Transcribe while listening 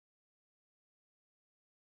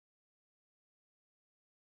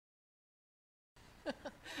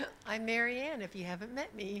I'm Mary Ann, if you haven't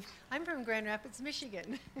met me. I'm from Grand Rapids,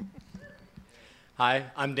 Michigan. Hi,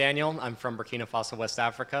 I'm Daniel. I'm from Burkina Faso, West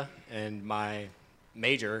Africa, and my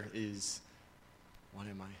major is, what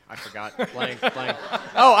am I? I forgot. Blank, blank.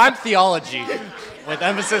 Oh, I'm theology, with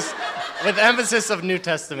emphasis of New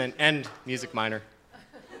Testament and music minor.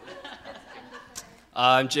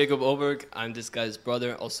 I'm Jacob Oberg. I'm this guy's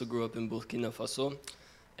brother. Also grew up in Burkina Faso,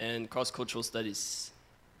 and cross-cultural studies.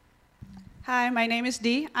 Hi, my name is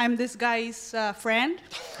Dee. I'm this guy's friend.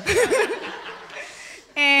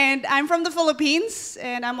 And I'm from the Philippines,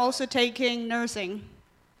 and I'm also taking nursing.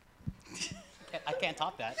 I can't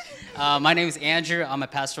top that. My name is Andrew. I'm a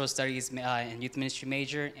pastoral studies and youth ministry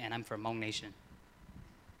major, and I'm from Hmong Nation.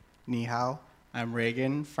 Ni hao. I'm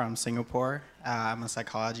Reagan from Singapore. I'm a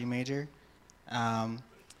psychology major.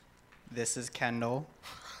 This is Kendall,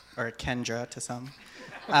 or Kendra to some.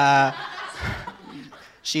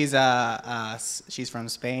 She's from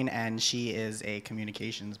Spain, and she is a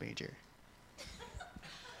communications major.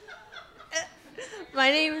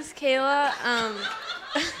 My name is Kayla.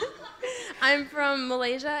 I'm from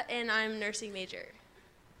Malaysia, and I'm nursing major.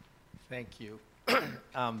 Thank you.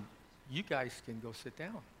 You guys can go sit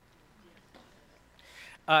down.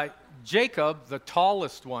 Jacob, the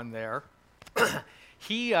tallest one there,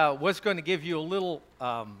 he was going to give you a little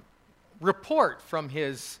report from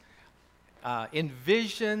his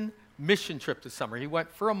Envision mission trip this summer. He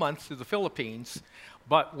went for a month to the Philippines,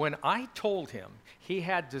 but when I told him he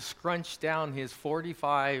had to scrunch down his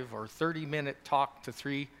 45 or 30-minute talk to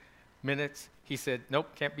 3 minutes, he said, nope,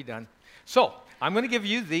 can't be done. So I'm going to give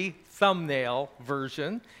you the thumbnail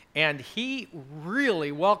version, and he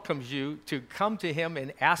really welcomes you to come to him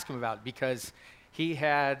and ask him about it, because he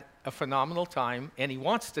had a phenomenal time, and he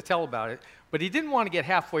wants to tell about it, but he didn't want to get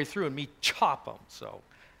halfway through and me chop him, so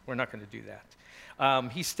we're not going to do that.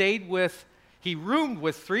 He roomed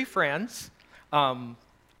with 3 friends.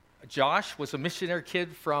 Josh was a missionary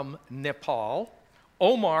kid from Nepal.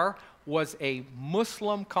 Omar was a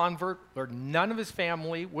Muslim convert where none of his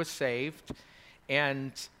family was saved.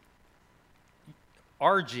 And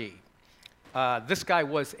RG, this guy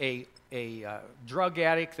was a drug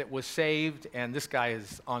addict that was saved, and this guy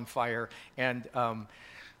is on fire. And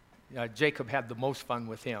Jacob had the most fun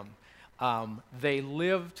with him. They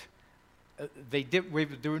were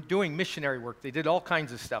doing missionary work. They did all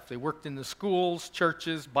kinds of stuff. They worked in the schools,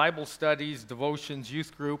 churches, Bible studies, devotions,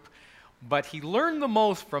 youth group. But he learned the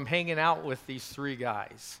most from hanging out with these 3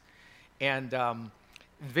 guys. And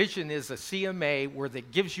Vision is a CMA where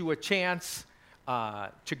that gives you a chance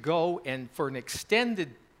to go and for an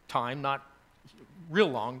extended time, not real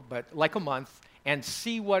long, but like a month, and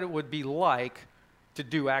see what it would be like to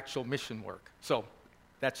do actual mission work. So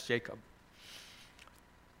that's Jacob.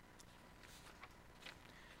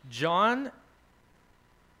 John,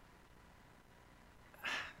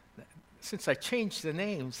 since I changed the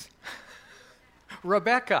names,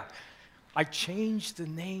 Rebecca, I changed the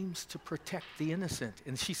names to protect the innocent.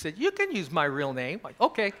 And she said, you can use my real name. Like,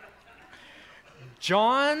 okay.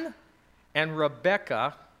 John and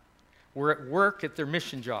Rebecca were at work at their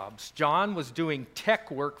mission jobs. John was doing tech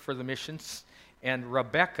work for the missions, and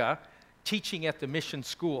Rebecca teaching at the mission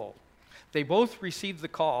school. They both received the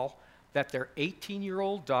call that their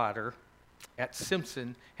 18-year-old daughter at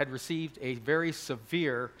Simpson had received a very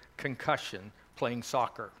severe concussion playing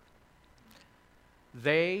soccer.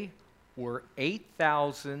 They were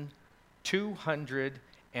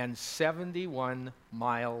 8,271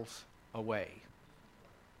 miles away.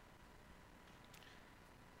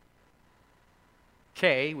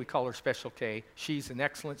 Kay, we call her Special K, she's an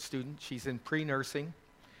excellent student. She's in pre-nursing,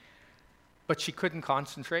 but she couldn't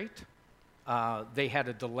concentrate. They had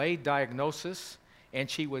a delayed diagnosis, and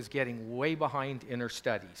she was getting way behind in her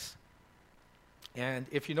studies. And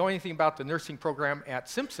if you know anything about the nursing program at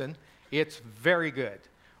Simpson, it's very good.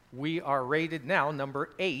 We are rated now number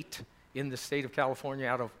 8 in the state of California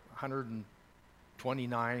out of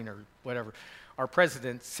 129 or whatever. Our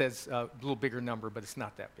president says a little bigger number, but it's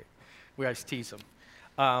not that big. We always tease him.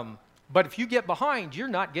 But if you get behind, you're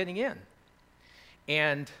not getting in.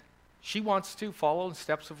 And she wants to follow the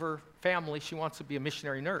steps of her family. She wants to be a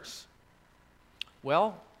missionary nurse.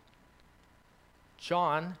 Well,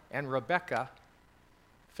 John and Rebecca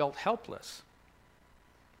felt helpless.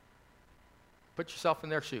 Put yourself in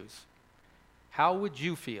their shoes. How would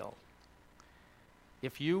you feel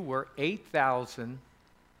if you were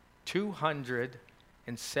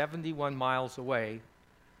 8,271 miles away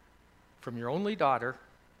from your only daughter?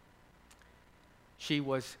 She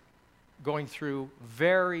was going through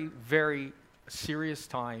very, very serious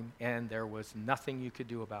time, and there was nothing you could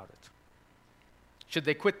do about it. Should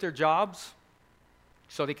they quit their jobs?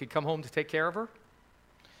 so they could come home to take care of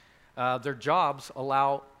her. Their jobs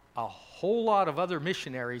allow a whole lot of other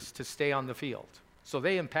missionaries to stay on the field. So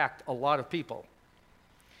they impact a lot of people.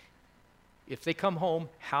 If they come home,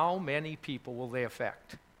 how many people will they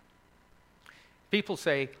affect? People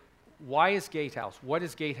say, why is Gatehouse? What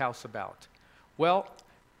is Gatehouse about? Well,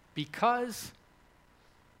 because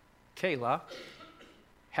Kayla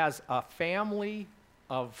has a family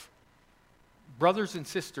of brothers and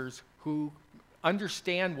sisters who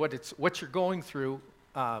understand what you're going through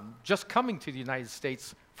just coming to the United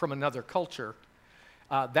States from another culture.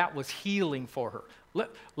 That was healing for her.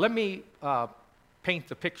 Let me paint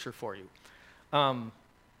the picture for you.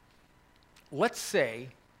 Let's say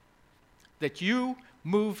that you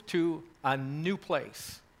moved to a new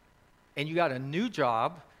place and you got a new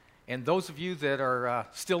job, and those of you that are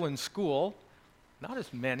still in school, not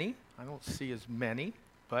as many, I don't see as many,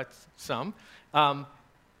 but some,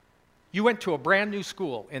 you went to a brand new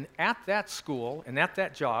school, and at that school and at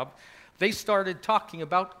that job, they started talking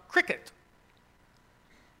about cricket.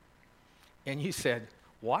 And you said,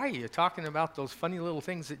 why are you talking about those funny little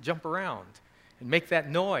things that jump around and make that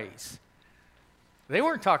noise? They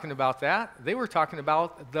weren't talking about that. They were talking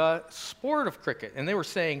about the sport of cricket. And they were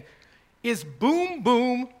saying, is Boom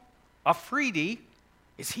Boom Afridi,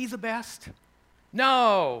 is he the best?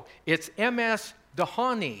 No, it's MS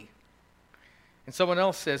Dhoni. And someone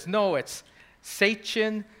else says, no, it's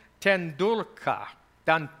Sachin Tendulkar.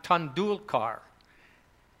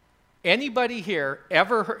 Anybody here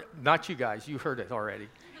ever heard, not you guys, you heard it already.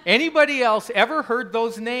 Anybody else ever heard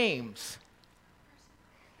those names?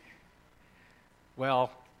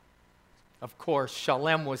 Well, of course,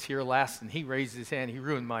 Shalem was here last, and he raised his hand. He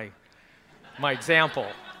ruined my example.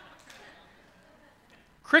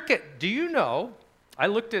 Cricket, do you know, I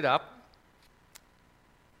looked it up,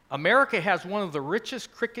 America has one of the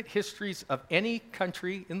richest cricket histories of any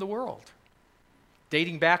country in the world,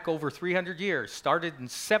 dating back over 300 years. Started in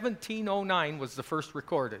 1709 was the first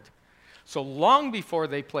recorded. So long before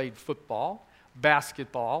they played football,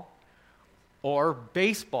 basketball, or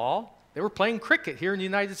baseball, they were playing cricket here in the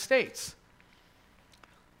United States.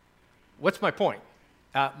 What's my point?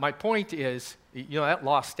 My point is, that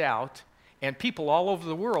lost out, and people all over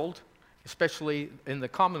the world, especially in the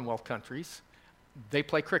Commonwealth countries, they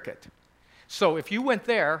play cricket. So if you went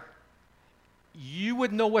there, you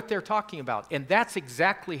would know what they're talking about. And that's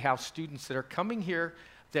exactly how students that are coming here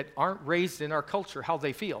that aren't raised in our culture, how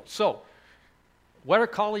they feel. So what do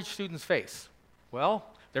college students face? Well,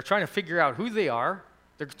 they're trying to figure out who they are.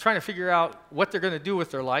 They're trying to figure out what they're going to do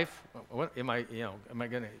with their life. What, am I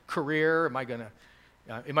going to career? Am I going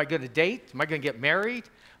to date? Am I going to get married?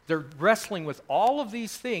 They're wrestling with all of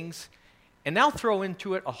these things, and now throw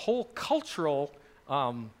into it a whole cultural,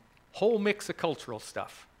 whole mix of cultural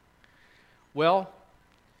stuff. Well,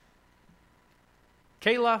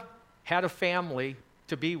 Kayla had a family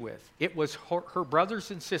to be with. It was her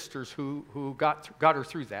brothers and sisters who got her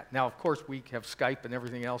through that. Now, of course, we have Skype and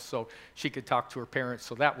everything else, so she could talk to her parents,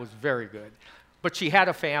 so that was very good. But she had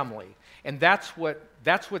a family, and that's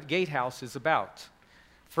what Gatehouse is about.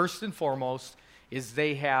 First and foremost is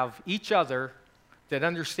they have each other that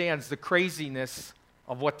understands the craziness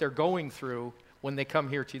of what they're going through when they come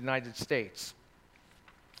here to the United States.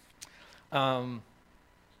 So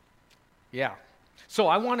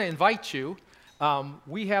I want to invite you.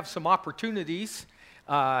 We have some opportunities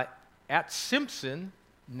at Simpson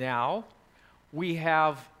now. We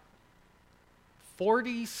have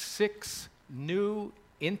 46 new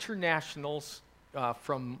internationals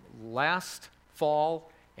from last fall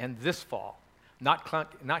and this fall. Not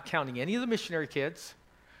counting any of the missionary kids,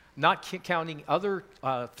 not counting other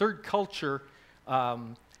third culture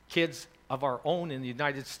kids of our own in the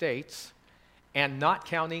United States, and not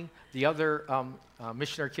counting the other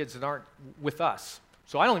missionary kids that aren't with us.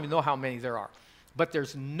 So I don't even know how many there are. But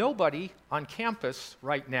there's nobody on campus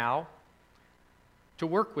right now to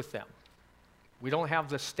work with them. We don't have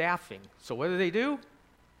the staffing. So what do?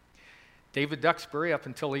 David Duxbury, up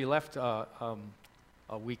until he left a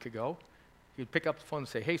week ago, he'd pick up the phone and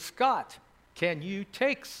say, hey, Scott, can you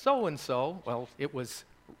take so-and-so? Well, it was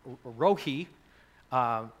Rohi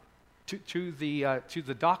to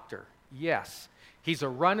the doctor. Yes. He's a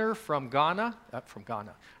runner from Kenya.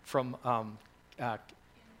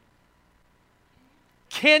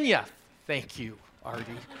 Thank you, Artie.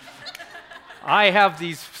 I have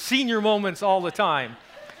these senior moments all the time.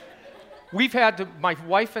 My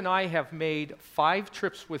wife and I have made 5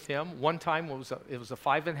 trips with him. One time it was a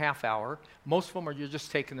 5.5 hour. Most of them are you're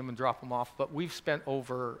just taking them and drop them off, but we've spent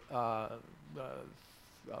over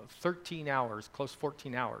 13 hours, close to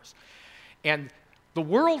 14 hours. And The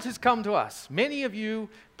world has come to us. Many of you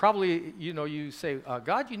probably, you say,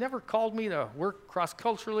 God, you never called me to work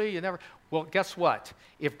cross-culturally. You never. Well, guess what?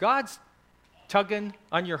 If God's tugging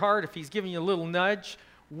on your heart, if he's giving you a little nudge,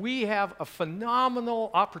 we have a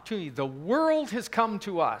phenomenal opportunity. The world has come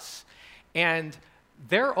to us, and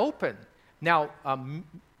they're open. Now,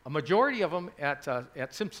 a majority of them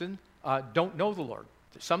at Simpson don't know the Lord.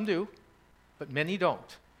 Some do, but many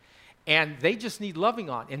don't. And they just need loving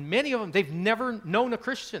on. And many of them, they've never known a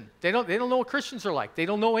Christian. They don't know what Christians are like. They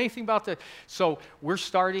don't know anything about So we're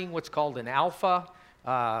starting what's called an Alpha.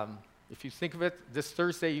 If you think of it, this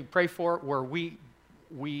Thursday you pray for it, where we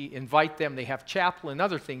invite them. They have chapel and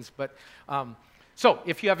other things. But so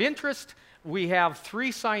if you have interest, we have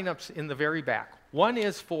 3 sign-ups in the very back. One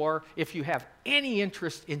is for if you have any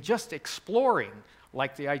interest in just exploring,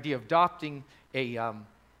 like the idea of adopting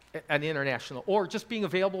an international, or just being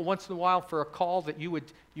available once in a while for a call that you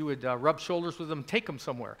would rub shoulders with them, take them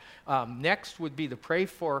somewhere. Next would be to pray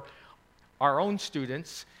for our own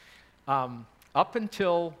students up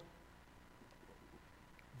until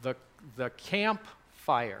the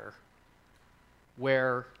campfire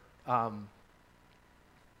where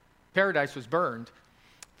Paradise was burned.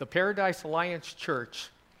 The Paradise Alliance Church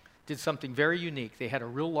did something very unique. They had a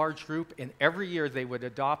real large group, and every year they would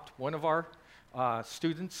adopt one of our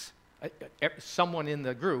students, someone in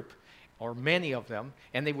the group, or many of them,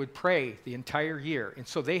 and they would pray the entire year. And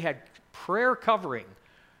so they had prayer covering.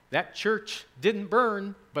 That church didn't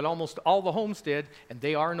burn, but almost all the homes did, and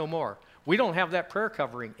they are no more. We don't have that prayer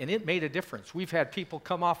covering, and it made a difference. We've had people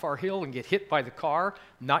come off our hill and get hit by the car,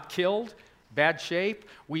 not killed, bad shape.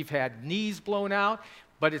 We've had knees blown out,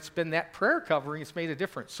 but it's been that prayer covering that's made a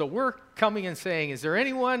difference. So we're coming and saying, is there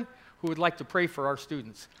anyone who would like to pray for our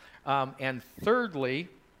students? And thirdly,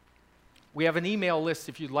 we have an email list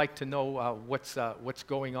if you'd like to know what's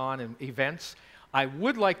going on in events. I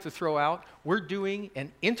would like to throw out, we're doing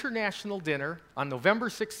an international dinner on November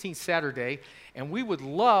 16th, Saturday, and we would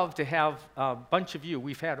love to have a bunch of you.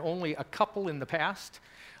 We've had only a couple in the past.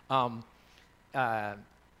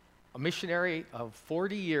 A missionary of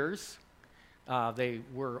 40 years. They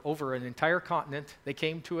were over an entire continent. They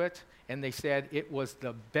came to it, and they said it was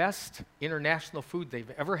the best international food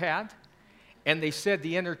they've ever had. And they said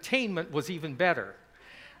the entertainment was even better.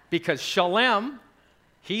 Because Shalem,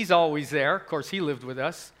 he's always there. Of course, he lived with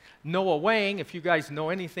us. Noah Wang, if you guys know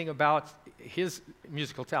anything about his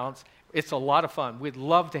musical talents, it's a lot of fun. We'd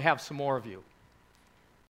love to have some more of you.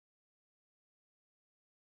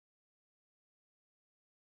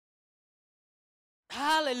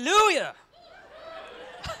 Hallelujah!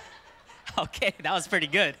 Okay, that was pretty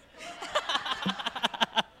good.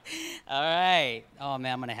 All right. Oh,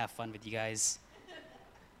 man, I'm going to have fun with you guys.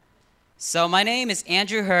 So my name is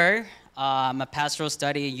Andrew Herr. I'm a pastoral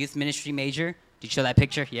study and youth ministry major. Did you show that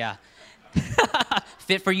picture? Yeah.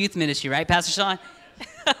 Fit for youth ministry, right, Pastor Sean?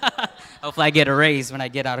 Hopefully I get a raise when I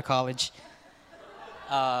get out of college.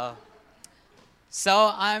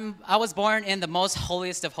 So I was born in the most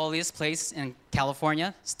holiest of holiest place in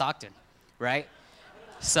California, Stockton, right?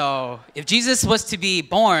 So if Jesus was to be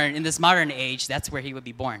born in this modern age, that's where he would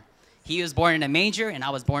be born. He was born in a manger, and I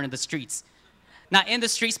was born in the streets. Not in the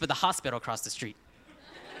streets, but the hospital across the street.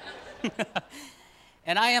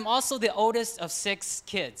 And I am also the oldest of 6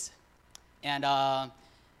 kids. And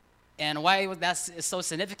why that's so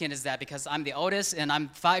significant is that because I'm the oldest, and I'm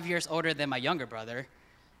 5 years older than my younger brother.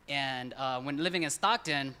 And when living in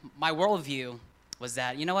Stockton, my worldview was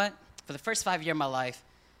that, you know what? For the first 5 years of my life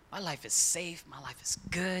is safe, my life is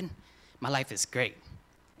good, my life is great.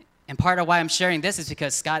 And part of why I'm sharing this is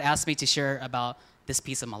because Scott asked me to share about this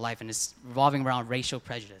piece of my life, and it's revolving around racial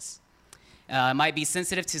prejudice. It might be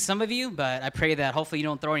sensitive to some of you, but I pray that hopefully you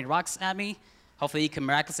don't throw any rocks at me. Hopefully you can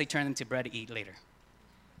miraculously turn them to bread to eat later.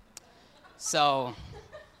 So,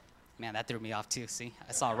 man, that threw me off too, see?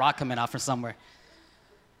 I saw a rock coming out from somewhere.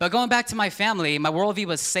 But going back to my family, my worldview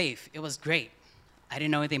was safe. It was great. I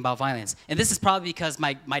didn't know anything about violence. And this is probably because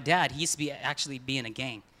my dad, he used to actually be in a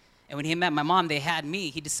gang. And when he met my mom, they had me,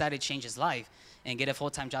 he decided to change his life and get a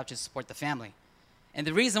full-time job to support the family. And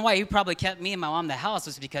the reason why he probably kept me and my mom in the house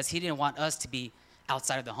was because he didn't want us to be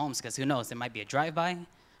outside of the homes, because who knows, there might be a drive-by,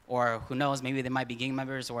 or who knows, maybe there might be gang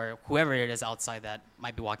members or whoever it is outside that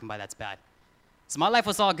might be walking by that's bad. So my life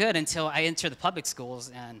was all good until I entered the public schools,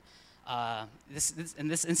 and this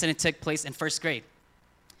incident took place in 1st grade.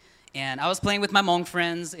 And I was playing with my Hmong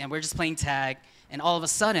friends, and we're just playing tag, and all of a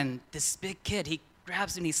sudden, this big kid, he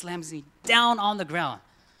grabs me and he slams me down on the ground.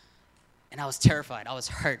 And I was terrified, I was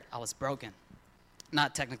hurt, I was broken.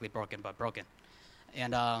 Not technically broken, but broken.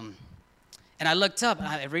 And I looked up, and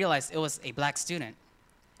I realized it was a black student.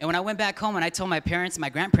 And when I went back home and I told my parents and my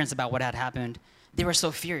grandparents about what had happened, they were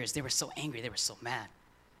so furious, they were so angry, they were so mad.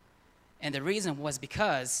 And the reason was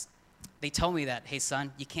because they told me that, hey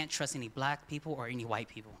son, you can't trust any black people or any white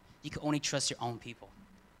people. You can only trust your own people.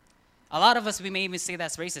 A lot of us, we may even say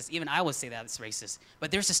that's racist. Even I would say that's racist.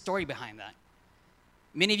 But there's a story behind that.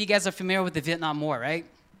 Many of you guys are familiar with the Vietnam War, right?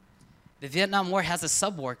 The Vietnam War has a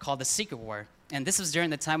sub-war called the Secret War. And this was during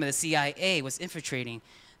the time when the CIA was infiltrating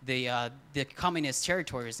the communist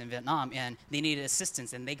territories in Vietnam, and they needed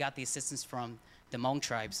assistance, and they got the assistance from the Hmong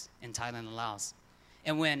tribes in Thailand and Laos.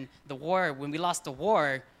 And when we lost the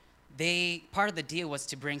war, part of the deal was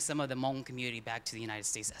to bring some of the Hmong community back to the United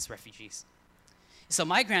States as refugees. So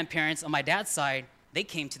my grandparents on my dad's side, they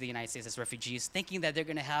came to the United States as refugees, thinking that they're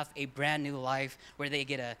going to have a brand new life where they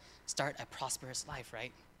get to start a prosperous life,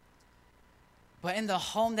 right? But in the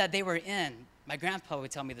home that they were in, my grandpa would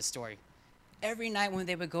tell me the story. Every night when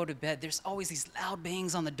they would go to bed, there's always these loud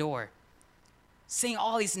bangs on the door, saying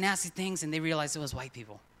all these nasty things, and they realized it was white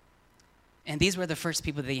people. And these were the first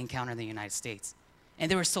people they encountered in the United States. And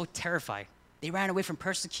they were so terrified. They ran away from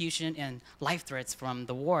persecution and life threats from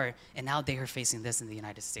the war, and now they are facing this in the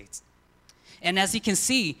United States. And as you can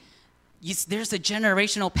see, there's a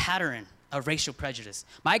generational pattern of racial prejudice.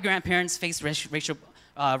 My grandparents faced racial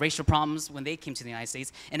problems when they came to the United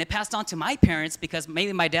States, and it passed on to my parents because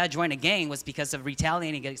maybe my dad joined a gang was because of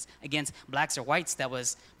retaliating against blacks or whites that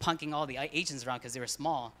was punking all the Asians around because they were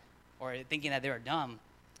small or thinking that they were dumb.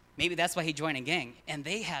 Maybe that's why he joined a gang, and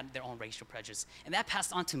they had their own racial prejudice, and that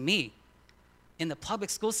passed on to me. In the public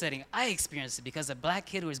school setting, I experienced it because a black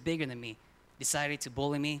kid who was bigger than me decided to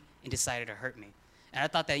bully me and decided to hurt me. And I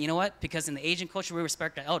thought that, you know what? Because in the Asian culture, we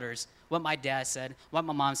respect our elders. What my dad said, what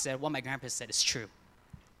my mom said, what my grandpa said is true.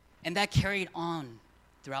 And that carried on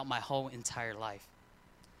throughout my whole entire life.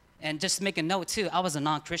 And just to make a note, too, I was a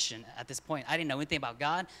non-Christian at this point. I didn't know anything about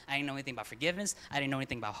God. I didn't know anything about forgiveness. I didn't know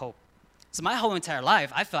anything about hope. So my whole entire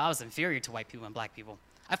life, I felt I was inferior to white people and black people.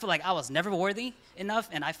 I felt like I was never worthy enough,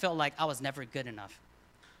 and I felt like I was never good enough.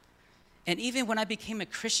 And even when I became a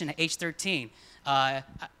Christian at age 13, how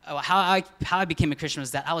I became a Christian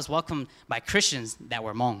was that I was welcomed by Christians that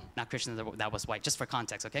were Hmong, not Christians that was white, just for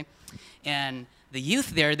context, okay? And the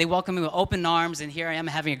youth there, they welcomed me with open arms, and here I am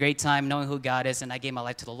having a great time knowing who God is, and I gave my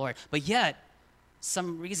life to the Lord. But yet,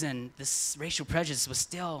 some reason, this racial prejudice was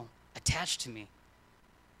still attached to me.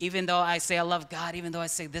 Even though I say I love God, even though I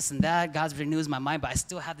say this and that, God renews my mind, but I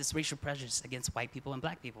still have this racial prejudice against white people and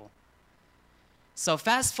black people. So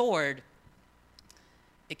fast forward,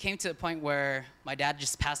 it came to a point where my dad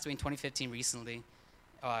just passed away in 2015 recently,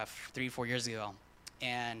 3-4 years ago.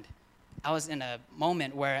 And I was in a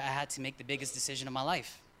moment where I had to make the biggest decision of my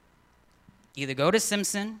life. Either go to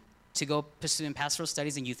Simpson to go pursue pastoral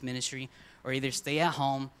studies in youth ministry, or either stay at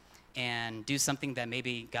home and do something that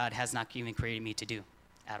maybe God has not even created me to do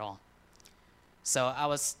at all. So I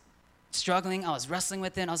was struggling, I was wrestling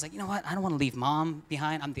with it, and I was like, you know what, I don't want to leave mom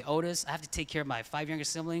behind. I'm the oldest, I have to take care of my 5 younger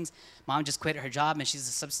siblings. Mom just quit her job, and she's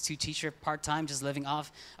a substitute teacher part-time, just living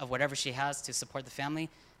off of whatever she has to support the family.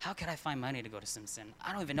 How could I find money to go to Simpson?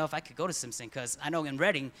 I don't even know if I could go to Simpson, because I know in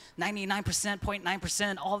Reading,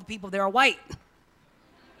 99.9%, all the people there are white.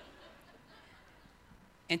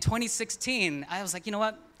 In 2016, I was like, you know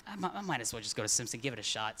what, I might as well just go to Simpson, give it a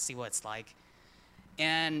shot, see what it's like.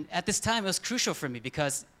 And at this time, it was crucial for me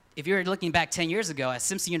because if you're looking back 10 years ago at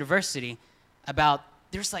Simpson University,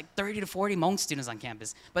 there's like 30 to 40 Hmong students on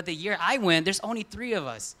campus. But the year I went, there's only 3 of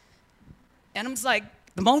us. And I'm just like,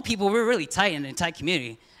 the Hmong people, we're really tight in a tight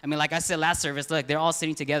community. I mean, like I said last service, look, they're all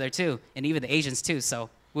sitting together too, and even the Asians too, so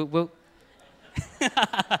we'll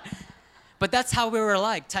But that's how we were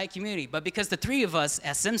like, tight community. But because the 3 of us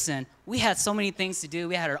at Simpson, we had so many things to do,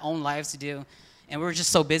 we had our own lives to do, and we were just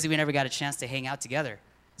so busy we never got a chance to hang out together.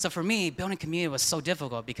 So for me, building community was so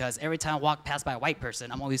difficult because every time I walk past by a white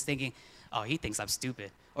person, I'm always thinking, oh, he thinks I'm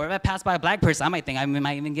stupid. Or if I pass by a black person, I might think I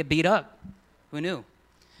might even get beat up. Who knew?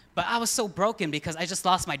 But I was so broken because I just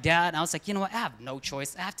lost my dad, and I was like, you know what, I have no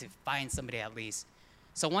choice. I have to find somebody at least.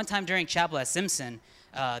 So one time during chapel at Simpson,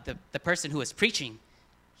 the person who was preaching,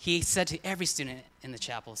 he said to every student in the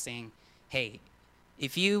chapel saying, hey,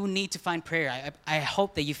 if you need to find prayer, I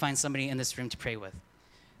hope that you find somebody in this room to pray with.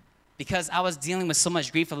 Because I was dealing with so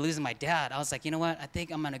much grief of losing my dad, I was like, you know what, I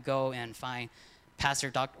think I'm going to go and find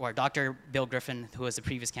Dr. Bill Griffin, who was the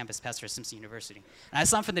previous campus pastor at Simpson University. And I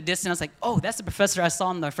saw him from the distance. I was like, oh, that's the professor I saw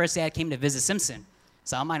him the first day I came to visit Simpson.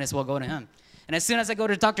 So I might as well go to him. And as soon as I go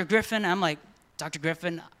to Dr. Griffin, I'm like, Dr.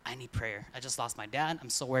 Griffin, I need prayer. I just lost my dad. I'm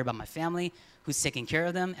so worried about my family, who's taking care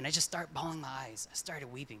of them. And I just start bawling my eyes. I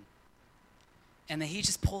started weeping. And then he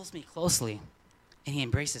just pulls me closely, and he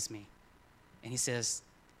embraces me. And he says,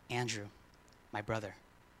 Andrew, my brother,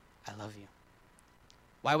 I love you.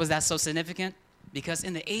 Why was that so significant? Because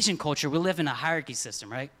in the Asian culture, we live in a hierarchy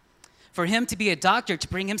system, right? For him to be a doctor, to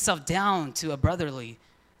bring himself down to a brotherly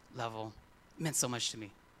level, meant so much to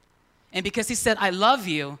me. And because he said, I love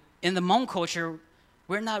you, in the Hmong culture,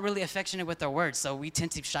 we're not really affectionate with our words, so we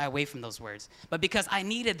tend to shy away from those words. But because I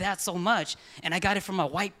needed that so much, and I got it from a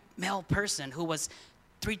white male person who was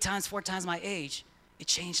 3 times, 4 times my age, it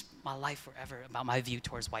changed my life forever about my view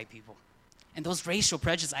towards white people. And those racial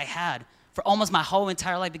prejudices I had for almost my whole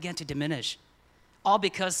entire life began to diminish. All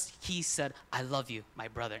because he said, I love you, my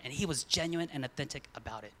brother. And he was genuine and authentic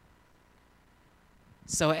about it.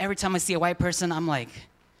 So every time I see a white person, I'm like,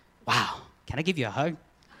 wow, can I give you a hug?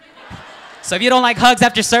 So if you don't like hugs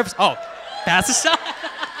after service, oh, that's a shot.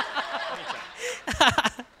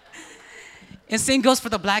 And same goes for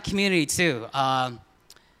the black community too.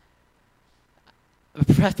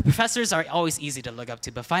 Professors are always easy to look up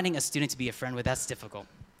to, but finding a student to be a friend with, that's difficult.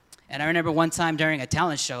 And I remember one time during a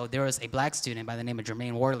talent show, there was a black student by the name of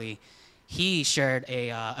Jermaine Worley. He shared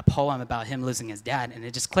a poem about him losing his dad, and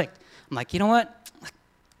it just clicked. I'm like, you know what?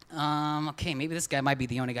 Okay, maybe this guy might be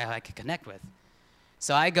the only guy who I could connect with.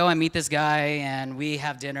 So I go and meet this guy, and we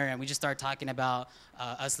have dinner, and we just start talking about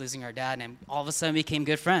us losing our dad, and all of a sudden we became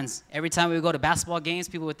good friends. Every time we would go to basketball games,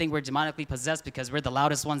 people would think we're demonically possessed because we're the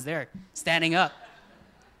loudest ones there, standing up.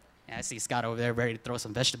 And I see Scott over there ready to throw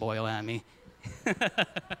some vegetable oil at me.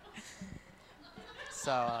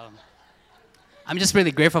 So I'm just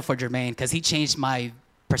really grateful for Jermaine because he changed my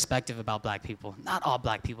perspective about black people. Not all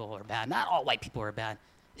black people are bad. Not all white people are bad.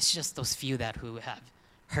 It's just those few that who have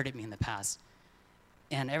hurted me in the past.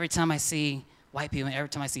 And every time I see white people, and every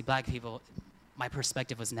time I see black people, my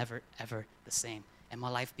perspective was never, ever the same. And my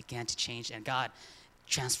life began to change, and God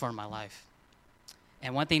transformed my life.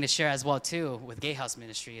 And one thing to share as well, too, with Gay House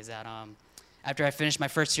Ministry is that after I finished my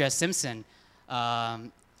first year at Simpson,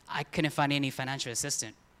 I couldn't find any financial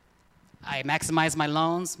assistant. I maximized my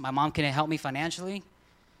loans. My mom couldn't help me financially.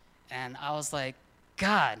 And I was like,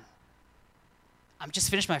 God, I'm just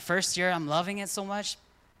finished my first year. I'm loving it so much.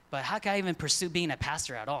 But how can I even pursue being a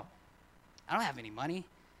pastor at all? I don't have any money.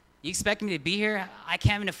 You expect me to be here? I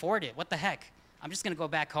can't even afford it. What the heck? I'm just going to go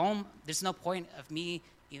back home. There's no point of me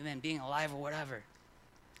even being alive or whatever.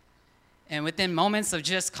 And within moments of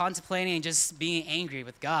just contemplating and just being angry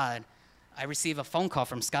with God, I receive a phone call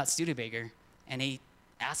from Scott Studebaker, and he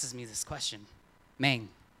asks me this question: Meng,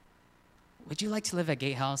 would you like to live at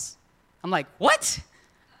Gate House? I'm like, what?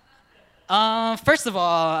 First of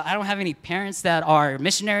all, I don't have any parents that are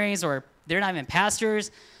missionaries, or they're not even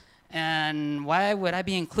pastors, and why would I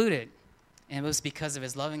be included? And it was because of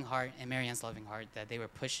his loving heart and Marianne's loving heart that they were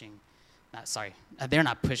pushing. They're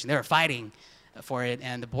not pushing, they were fighting for it,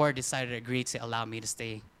 and the board decided to agree to allow me to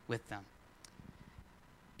stay with them.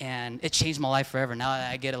 And it changed my life forever. Now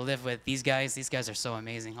I get to live with these guys. These guys are so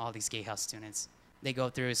amazing, all these Gay House students. They go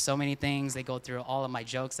through so many things. They go through all of my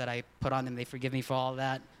jokes that I put on them. They forgive me for all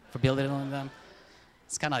that, for belittling them.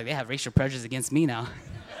 It's kind of like they have racial prejudice against me now.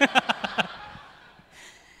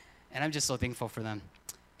 And I'm just so thankful for them.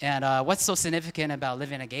 And what's so significant about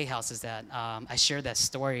living in a Gay House is that I share that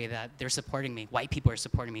story that they're supporting me. White people are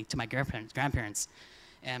supporting me to my grandparents.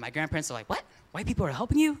 And my grandparents are like, what? White people are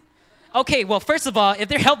helping you? Okay, well, first of all, if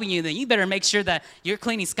they're helping you, then you better make sure that you're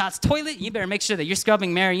cleaning Scott's toilet. You better make sure that you're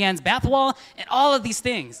scrubbing Marianne's bath wall and all of these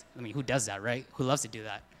things. I mean, who does that, right? Who loves to do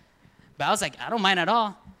that? But I was like, I don't mind at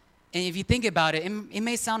all. And if you think about it, it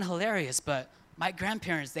may sound hilarious, but my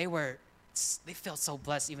grandparents, they felt so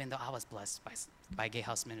blessed, even though I was blessed by Gay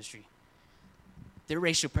House Ministry. Their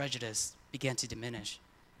racial prejudice began to diminish.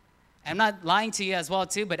 I'm not lying to you as well,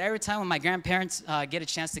 too, but every time when my grandparents get a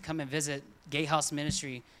chance to come and visit Gay House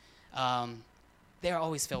Ministry, they're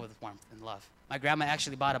always filled with warmth and love. My grandma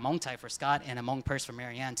actually bought a Hmong tie for Scott and a Hmong purse for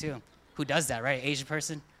Marianne, too. Who does that, right? Asian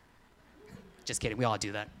person? Just kidding. We all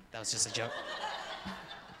do that. That was just a joke.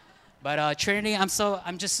 But Trinity, I'm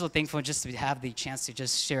just so thankful just to have the chance to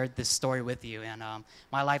just share this story with you. And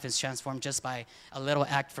my life is transformed just by a little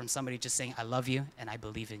act from somebody just saying, I love you and I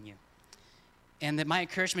believe in you. And that my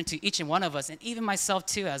encouragement to each and one of us, and even myself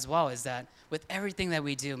too as well, is that with everything that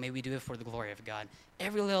we do, may we do it for the glory of God.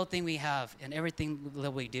 Every little thing we have and everything that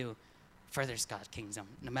we do furthers God's kingdom.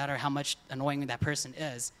 No matter how much annoying that person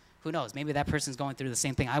is, who knows? Maybe that person's going through the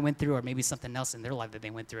same thing I went through, or maybe something else in their life that they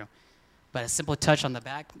went through. But a simple touch on the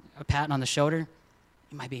back, a pat on the shoulder,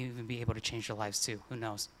 you might even be able to change their lives too. Who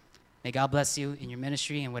knows? May God bless you in your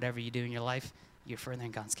ministry and whatever you do in your life. You're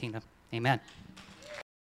furthering God's kingdom. Amen.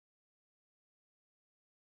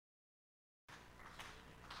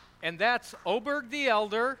 And that's Oberg the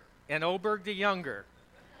Elder and Oberg the Younger.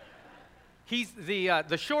 He's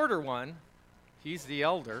the shorter one. He's the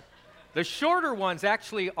elder. The shorter one's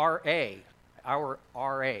actually R.A., our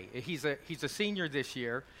R.A. He's a senior this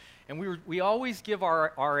year, and we always give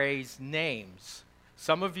our R.A.'s names.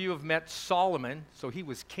 Some of you have met Solomon, so he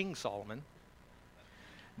was King Solomon.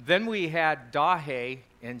 Then we had Dahe,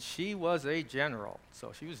 and she was a general,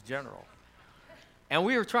 so she was general. And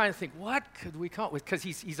we were trying to think, what could we come up with? Because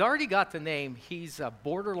he's already got the name. He's a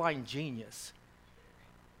borderline genius.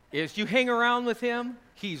 As you hang around with him,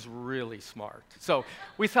 he's really smart. So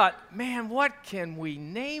we thought, man, what can we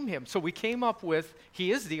name him? So we came up with,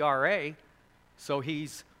 he is the RA, so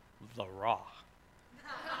he's the Raw.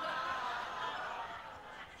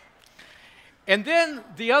 And then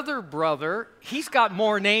the other brother, he's got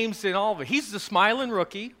more names than all of it. He's the smiling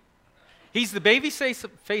rookie. He's the baby face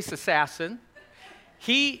assassin.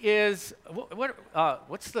 He is,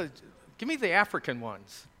 give me the African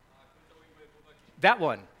ones. That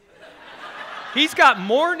one. He's got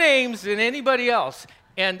more names than anybody else.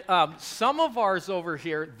 And some of ours over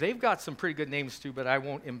here, they've got some pretty good names too, but I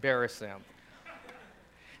won't embarrass them.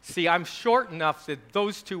 See, I'm short enough that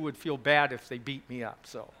those two would feel bad if they beat me up.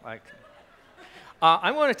 So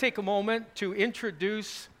I want to take a moment to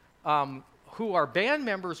introduce who our band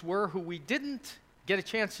members were who we didn't get a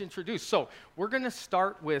chance to introduce. So we're going to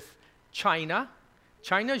start with China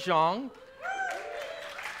Zhang.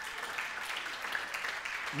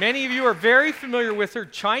 Many of you are very familiar with her.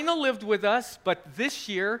 China lived with us, but this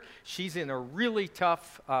year she's in a really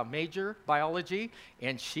tough major, biology,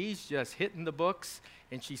 and she's just hitting the books.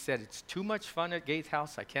 And she said, it's too much fun at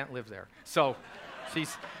Gatehouse. I can't live there. So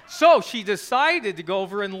she decided to go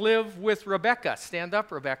over and live with Rebecca. Stand up,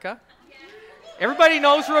 Rebecca. Everybody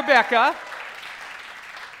knows Rebecca.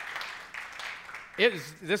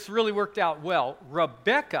 This really worked out well.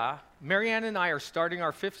 Rebecca, Marianne and I are starting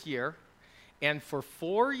our 5th year. And for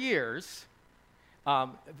 4 years,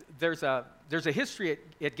 there's a history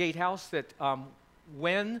at Gatehouse that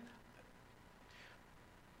when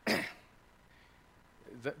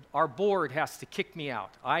our board has to kick me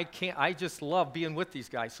out, I just love being with these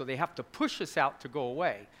guys, so they have to push us out to go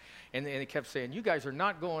away. And they kept saying, you guys are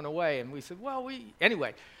not going away. And we said, well,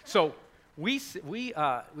 anyway. So we said,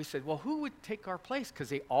 well, who would take our place? Because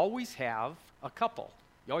they always have a couple.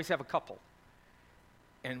 You always have a couple.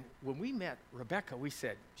 And when we met Rebecca, we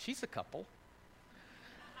said, she's a couple.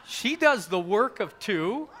 She does the work of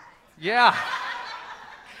 2. Yeah.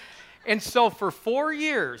 And so for 4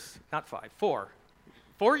 years, not 5,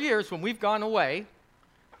 4 years when we've gone away,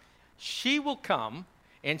 she will come,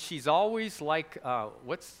 and she's always like,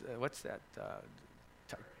 what's that?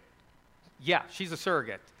 Yeah, she's a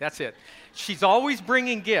surrogate. That's it. She's always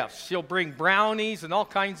bringing gifts. She'll bring brownies and all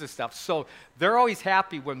kinds of stuff. So they're always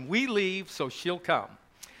happy when we leave, so she'll come.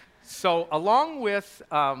 So along with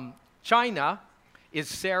China is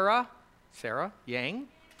Sarah Yang.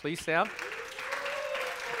 Please stand.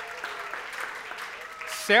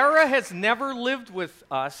 Sarah has never lived with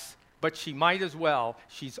us, but she might as well.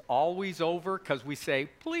 She's always over because we say,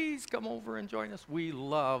 please come over and join us. We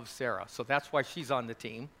love Sarah, so that's why she's on the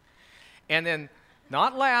team. And then,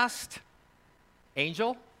 not last,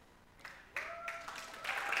 Angel.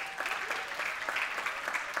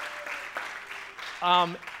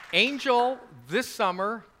 Angel, this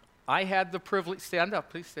summer, I had the privilege, stand up,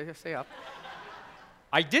 please stay up.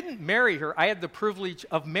 I didn't marry her. I had the privilege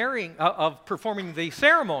of performing the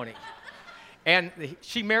ceremony. And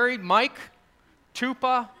she married Mike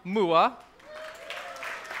Tupa Mua.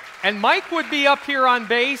 And Mike would be up here on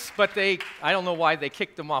bass, but I don't know why they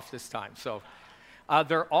kicked him off this time. So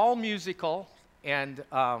they're all musical, and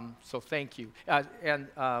so thank you.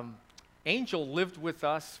 Angel lived with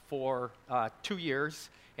us for 2 years,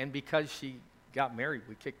 and because she got married,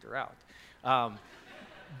 we kicked her out.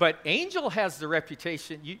 But Angel has the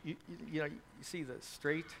reputation, you see the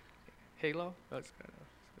straight halo? That's kind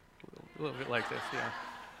of a little bit like this, yeah.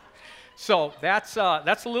 So that's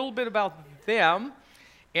a little bit about them.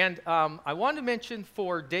 And I wanted to mention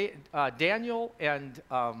for Daniel and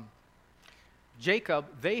Jacob,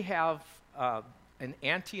 they have an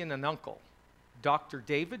auntie and an uncle, Dr.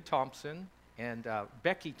 David Thompson and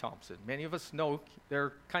Becky Thompson. Many of us know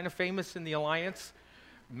they're kind of famous in the Alliance,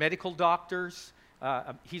 medical doctors.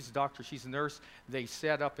 He's a doctor, she's a nurse. They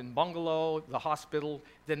set up in Bungalow, the hospital.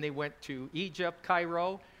 Then they went to Egypt,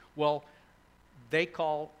 Cairo. Well, they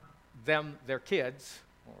call them their kids,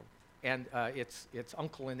 and it's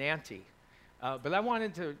uncle and auntie. But I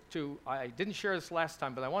wanted I didn't share this last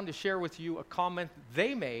time, but I wanted to share with you a comment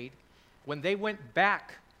they made when they went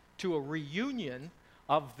back to a reunion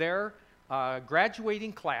of their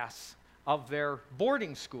graduating class of their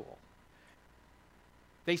boarding school.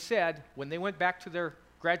 they said when they went back to their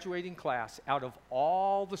graduating class, out of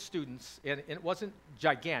all the students, and it wasn't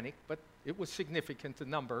gigantic, but it was significant, the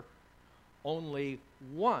number, only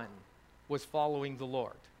one was following the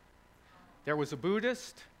Lord. There was a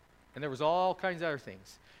Buddhist, and there was all kinds of other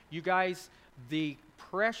things. You guys, the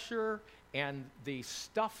pressure and the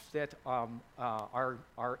stuff that our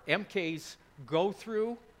MKs go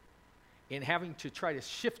through in having to try to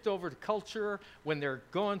shift over to culture when they're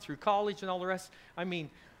going through college and all the rest. I mean,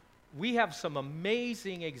 we have some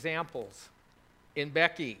amazing examples in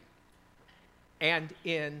Becky and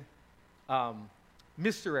in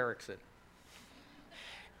Mr. Erickson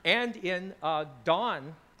and in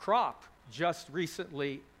Don Kropp just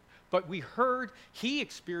recently. But we heard he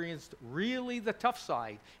experienced really the tough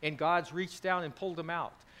side, and God's reached down and pulled him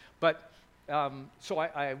out. But so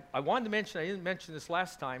I wanted to mention, I didn't mention this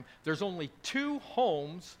last time, there's only 2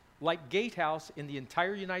 homes like Gatehouse in the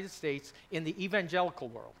entire United States in the evangelical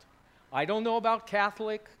world. I don't know about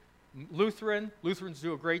Catholic, Lutheran. Lutherans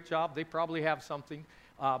do a great job. They probably have something.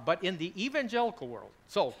 But in the evangelical world,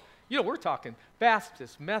 so, you know, we're talking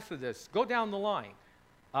Baptist, Methodist, go down the line.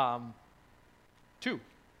 2.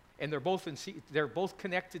 And they're both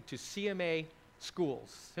connected to CMA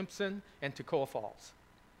schools, Simpson and Toccoa Falls.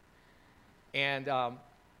 And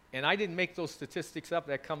I didn't make those statistics up.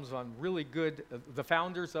 That comes on really good. The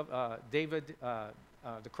founders of David,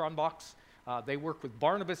 the Cronbachs, they work with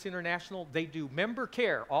Barnabas International. They do member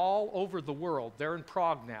care all over the world. They're in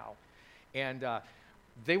Prague now. And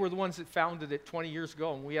they were the ones that founded it 20 years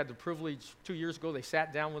ago, and we had the privilege 2 years ago. They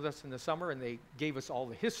sat down with us in the summer, and they gave us all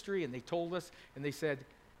the history, and they told us, and they said,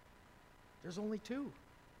 there's only 2.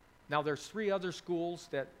 Now, there's 3 other schools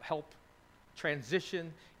that help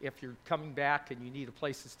transition if you're coming back and you need a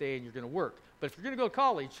place to stay and you're going to work. But if you're going to go to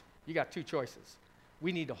college, you got 2 choices.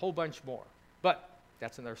 We need a whole bunch more. But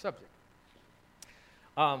that's another subject.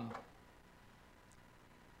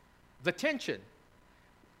 The tension.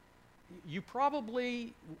 We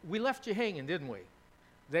left you hanging, didn't we?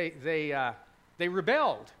 They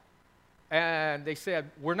rebelled. And they said,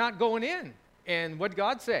 we're not going in. And what did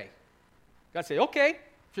God say? God said, okay,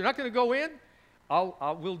 if you're not going to go in,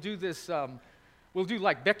 we'll do this, we'll do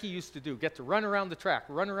like Becky used to do, get to run around the track,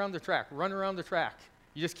 run around the track, run around the track.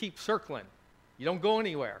 You just keep circling. You don't go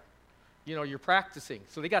anywhere. You know, you're practicing.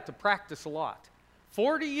 So they got to practice a lot.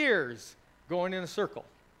 40 years going in a circle.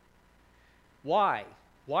 Why?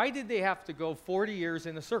 Why did they have to go 40 years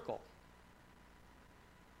in a circle?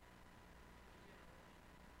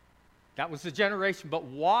 That was the generation, but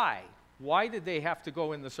why? Why did they have to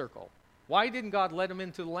go in the circle? Why didn't God let them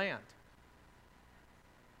into the land?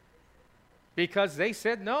 Because they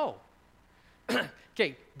said no.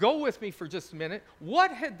 Okay, go with me for just a minute.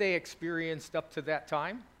 What had they experienced up to that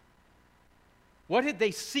time? What had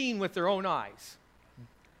they seen with their own eyes?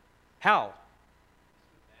 How?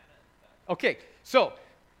 Okay, so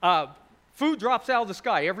food drops out of the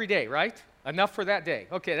sky every day, right? Enough for that day.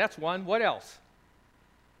 Okay, that's one. What else?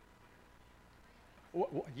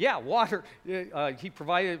 Yeah, water. He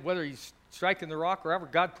provided, whether he's striking the rock or whatever,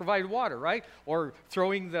 God provided water, right? Or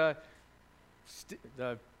throwing the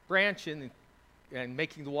branch in and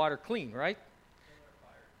making the water clean, right?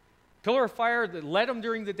 Pillar of fire that led them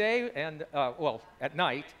during the day and, at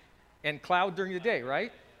night, and cloud during the day,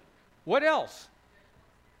 right? What else?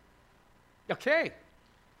 Okay.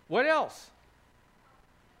 What else?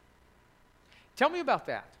 Tell me about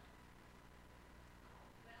that.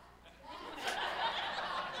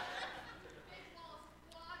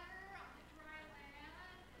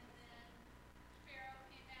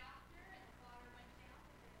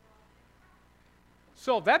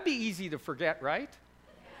 So that'd be easy to forget, right?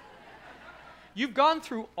 You've gone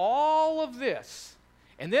through all of this,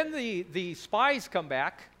 and then the spies come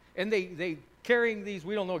back, and they carrying these,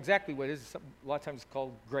 we don't know exactly what it is, a lot of times it's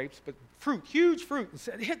called grapes, but fruit, huge fruit, and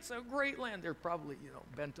said, it's a great land. They're probably,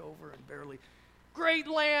 bent over and barely, great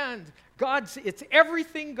land. It's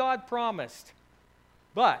everything God promised,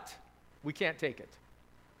 but we can't take it.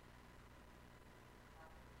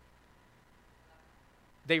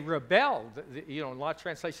 They rebelled. In a lot of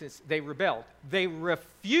translations, they rebelled. They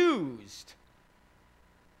refused.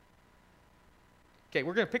 Okay,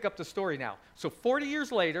 we're going to pick up the story now. So 40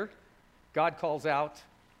 years later, God calls out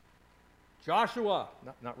Joshua.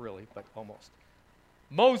 Not really, but almost.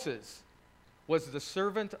 Moses was the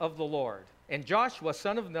servant of the Lord, and Joshua,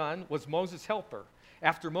 son of Nun, was Moses' helper.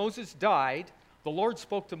 After Moses died, the Lord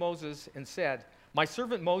spoke to Moses and said, my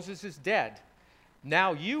servant Moses is dead.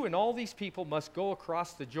 Now you and all these people must go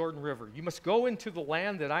across the Jordan River. You must go into the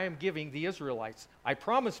land that I am giving the Israelites. I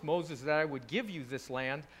promised Moses that I would give you this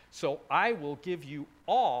land, so I will give you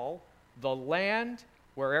all the land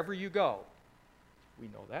wherever you go. We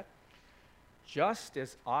know that. Just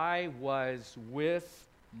as I was with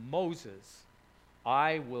Moses,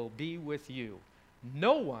 I will be with you.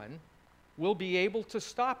 No one will be able to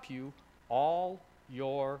stop you all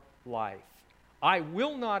your life. I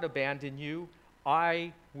will not abandon you.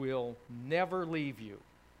 I will never leave you.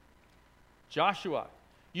 Joshua,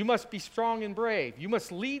 you must be strong and brave. You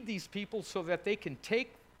must lead these people so that they can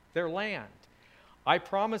take their land. I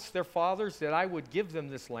promised their fathers that I would give them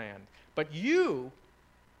this land. But you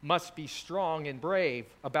must be strong and brave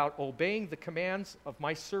about obeying the commands of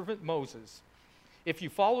my servant Moses. If you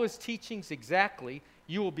follow his teachings exactly,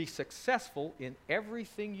 you will be successful in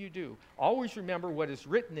everything you do. Always remember what is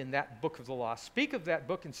written in that book of the law. Speak of that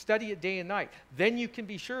book and study it day and night. Then you can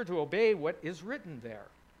be sure to obey what is written there.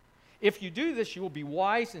 If you do this, you will be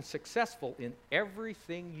wise and successful in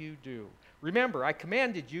everything you do. Remember, I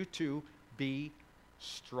commanded you to be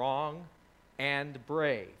strong and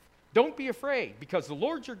brave. Don't be afraid, because the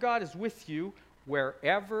Lord your God is with you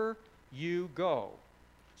wherever you go.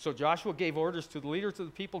 So Joshua gave orders to the leaders of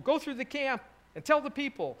the people, go through the camp and tell the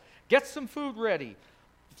people, get some food ready.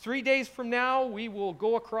 3 days from now, we will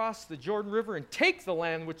go across the Jordan River and take the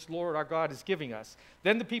land which the Lord our God is giving us.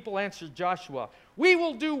 Then the people answered Joshua, we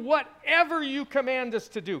will do whatever you command us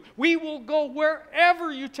to do. We will go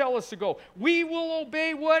wherever you tell us to go. We will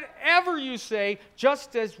obey whatever you say,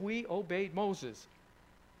 just as we obeyed Moses.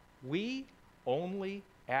 We only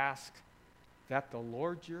ask that the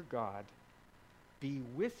Lord your God be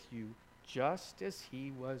with you just as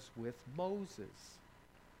he was with Moses.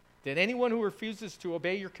 Then anyone who refuses to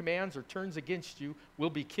obey your commands or turns against you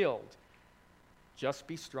will be killed. Just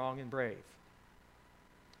be strong and brave.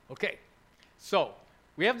 Okay, so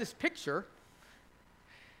we have this picture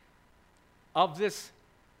of this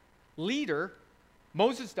leader.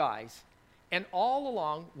 Moses dies, and all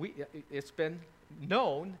along it's been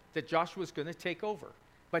known that Joshua was going to take over.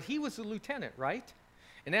 But he was the lieutenant, right?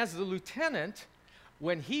 And as the lieutenant,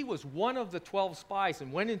 when he was one of the 12 spies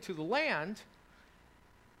and went into the land,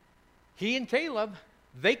 he and Caleb,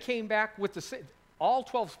 they came back with the same. All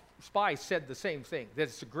 12 spies said the same thing, that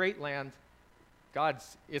it's a great land.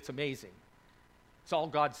 It's amazing. It's all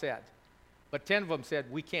God said. But 10 of them said,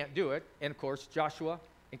 we can't do it. And of course, Joshua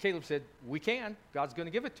and Caleb said, we can. God's going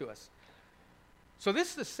to give it to us. So this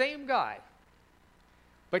is the same guy.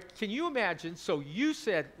 But can you imagine, so you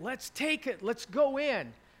said, let's take it, let's go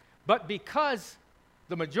in. But because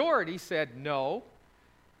the majority said no,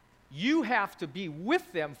 you have to be with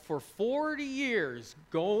them for 40 years,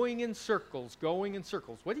 going in circles, going in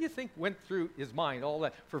circles. What do you think went through his mind, all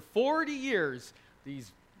that? For 40 years, these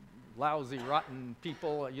lousy, rotten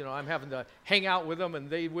people, I'm having to hang out with them, and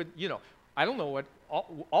they would, I don't know what,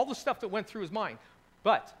 all the stuff that went through his mind.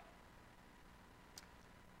 But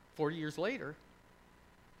 40 years later,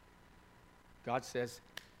 God says,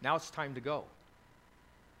 now it's time to go.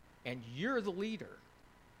 And you're the leader.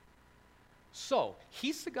 So,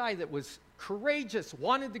 he's the guy that was courageous,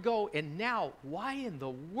 wanted to go, and now, why in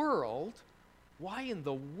the world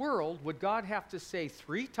would God have to say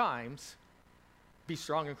 3 times, be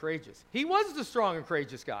strong and courageous? He was the strong and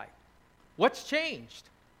courageous guy. What's changed?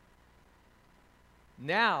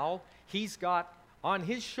 Now, he's got on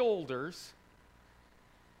his shoulders,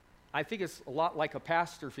 I think it's a lot like a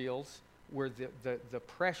pastor feels, where the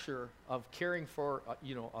pressure of caring for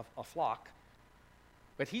a flock,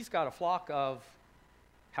 but he's got a flock of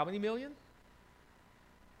how many million?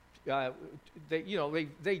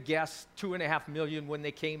 They guess 2.5 million when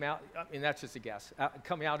they came out. I mean, that's just a guess.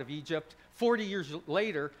 Coming out of Egypt, 40 years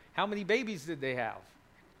later, how many babies did they have?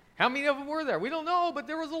 How many of them were there? We don't know, but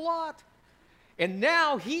there was a lot. And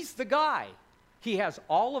now he's the guy. He has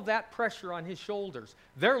all of that pressure on his shoulders.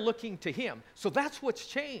 They're looking to him. So that's what's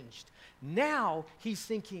changed. Now he's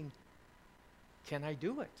thinking, can I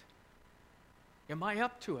do it? Am I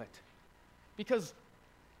up to it? Because,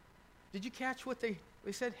 did you catch what they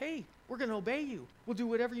said? Hey, we're going to obey you. We'll do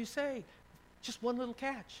whatever you say. Just one little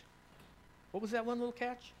catch. What was that one little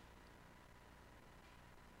catch?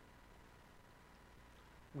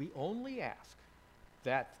 We only ask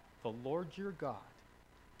that the Lord your God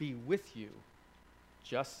be with you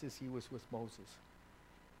just as he was with Moses.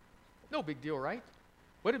 No big deal, right?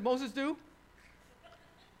 What did Moses do?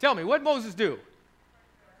 Tell me, what did Moses do?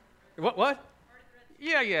 What?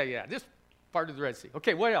 Yeah. This part of the Red Sea.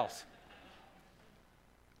 Okay, what else?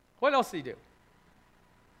 What else did he do?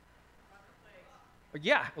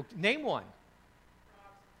 Yeah, name one.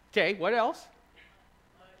 Okay, what else?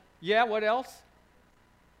 Yeah, what else?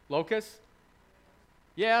 Locusts?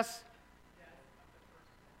 Yes.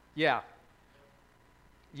 Yeah.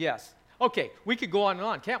 Yes. Okay, we could go on and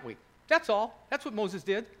on, can't we? That's all. That's what Moses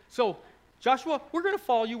did. So, Joshua, we're going to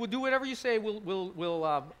follow you. We'll do whatever you say.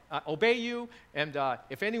 We'll obey you. And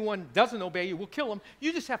if anyone doesn't obey you, we'll kill them.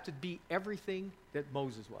 You just have to be everything that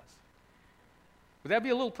Moses was. Would that be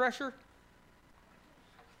a little pressure?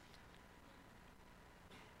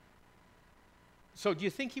 So do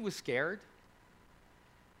you think he was scared?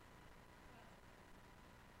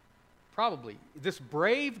 Probably. This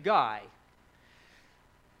brave guy.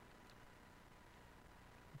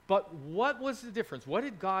 But what was the difference? What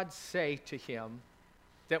did God say to him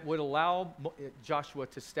that would allow Joshua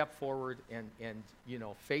to step forward and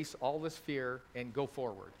face all this fear and go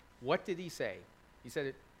forward? What did he say? He said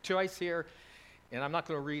it twice here, and I'm not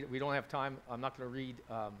going to read, we don't have time, I'm not going to read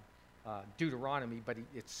Deuteronomy, but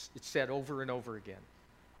it's said over and over again.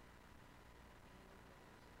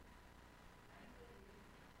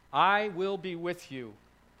 I will be with you.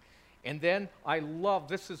 And then I love,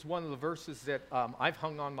 this is one of the verses that I've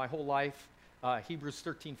hung on my whole life. Hebrews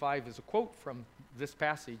 13:5 is a quote from this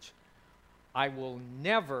passage. I will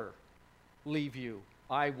never leave you.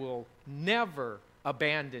 I will never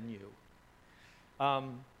abandon you.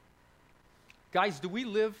 Guys, do we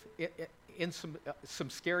live in some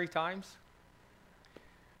scary times?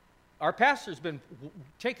 Our pastor's been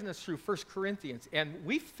taking us through 1 Corinthians, and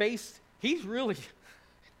we faced, he's really,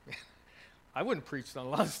 I wouldn't preach on a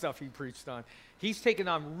lot of stuff he preached on. He's taken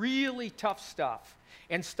on really tough stuff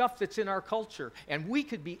and stuff that's in our culture, and we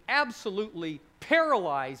could be absolutely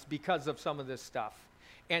paralyzed because of some of this stuff.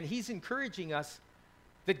 And he's encouraging us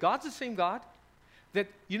that God's the same God, that,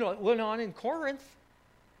 it went on in Corinth.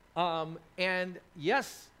 And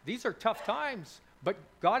yes, these are tough times, but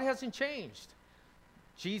God hasn't changed.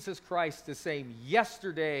 Jesus Christ the same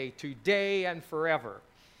yesterday, today, and forever.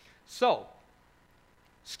 So,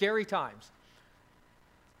 scary times.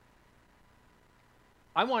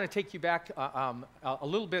 I want to take you back a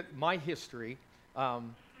little bit, my history.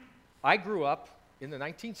 I grew up in the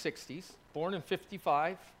 1960s, born in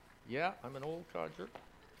 55. Yeah, I'm an old codger.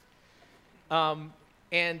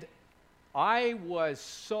 And I was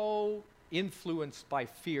so influenced by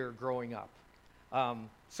fear growing up.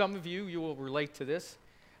 Some of you will relate to this.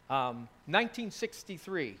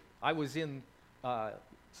 1963, I was in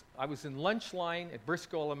lunch line at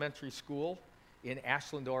Briscoe Elementary School in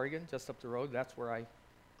Ashland, Oregon, just up the road. That's where I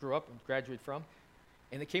grew up and graduated from.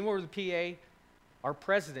 And it came over to the PA. Our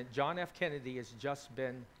president, John F. Kennedy, has just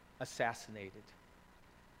been assassinated.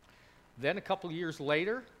 Then a couple of years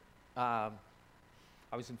later, I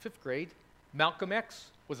was in 5th grade. Malcolm X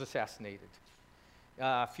was assassinated.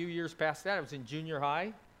 A few years past that, I was in junior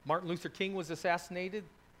high. Martin Luther King was assassinated.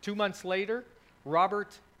 2 months later,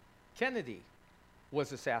 Robert Kennedy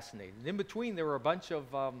was assassinated. In between, there were a bunch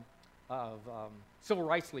of civil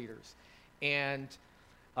rights leaders. And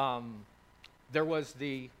there was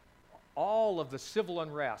all of the civil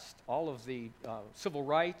unrest, all of the civil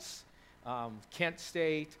rights, Kent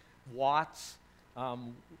State, Watts.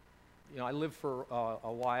 I lived for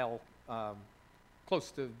a while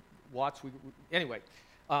close to Watts. Anyway,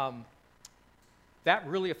 that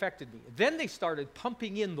really affected me. Then they started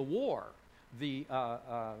pumping in the war, the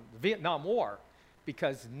Vietnam War,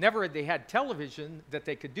 because never had they had television that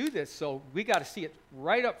they could do this, so we got to see it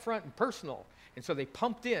right up front and personal. And so they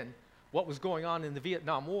pumped in what was going on in the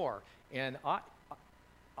Vietnam War. And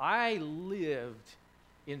I lived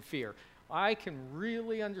in fear. I can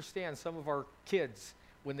really understand some of our kids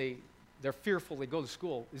when they're fearful, they go to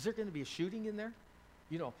school. Is there going to be a shooting in there?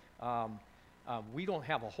 We don't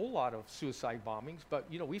have a whole lot of suicide bombings, but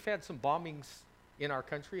we've had some bombings in our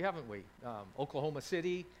country, haven't we? Oklahoma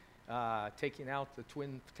City, taking out the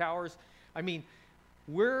Twin Towers. I mean,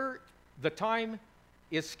 the time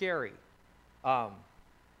is scary.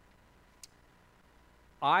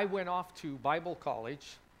 I went off to Bible college.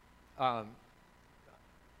 I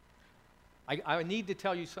need to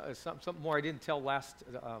tell you something more I didn't tell last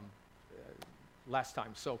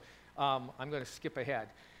time, so I'm going to skip ahead.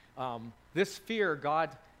 This fear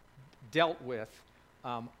God dealt with.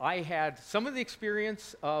 I had some of the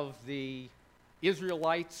experience of the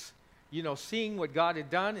Israelites, seeing what God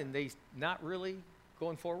had done and they not really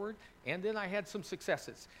going forward. And then I had some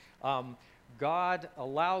successes. God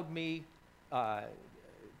allowed me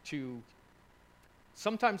to,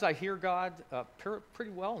 sometimes I hear God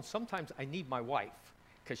pretty well, and sometimes I need my wife,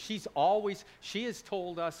 because she has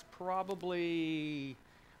told us probably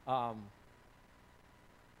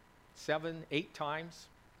 7, 8 times,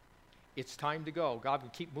 it's time to go. God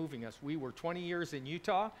would keep moving us. We were 20 years in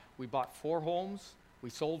Utah. We bought 4 homes. We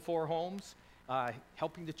sold 4 homes,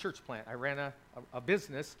 helping the church plant. I ran a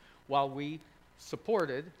business while we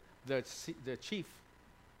supported the chief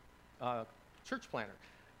church planter.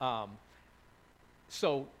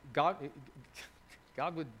 So God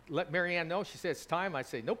would let Mary Ann know. She said, it's time. I'd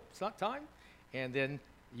say, nope, it's not time. And then,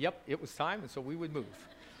 yep, it was time, and so we would move.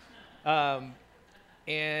 But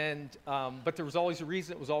there was always a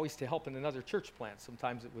reason. It was always to help in another church plant.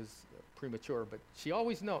 Sometimes it was premature, but she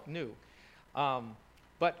always knew.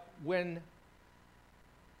 But when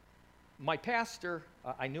my pastor,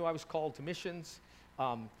 I knew I was called to missions.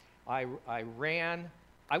 I ran.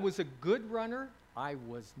 I was a good runner. I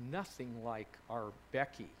was nothing like our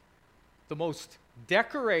Becky, the most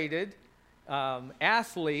decorated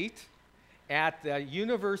athlete at the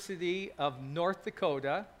University of North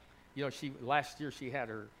Dakota. You know, last year she had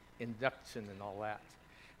her induction and all that.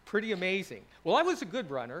 Pretty amazing. Well, I was a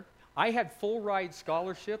good runner. I had full ride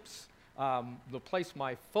scholarships. The place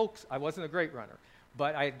my folks, I wasn't a great runner,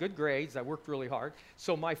 but I had good grades. I worked really hard.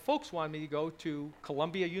 So my folks wanted me to go to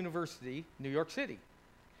Columbia University, New York City.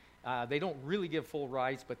 They don't really give full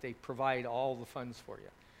rides, but they provide all the funds for you.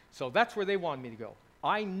 So that's where they wanted me to go.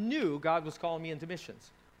 I knew God was calling me into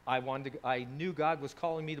missions. I knew God was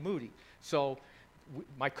calling me to Moody. So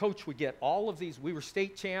my coach would get all of these. We were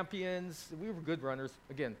state champions. We were good runners.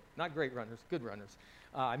 Again, not great runners, good runners.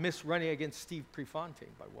 I missed running against Steve Prefontaine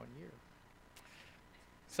by 1 year.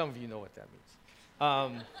 Some of you know what that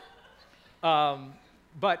means.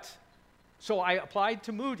 But so I applied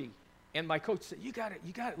to Moody. And my coach said, you got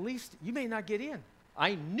at least, you may not get in.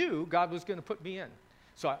 I knew God was going to put me in.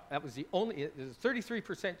 So that was it was a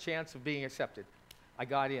 33% chance of being accepted. I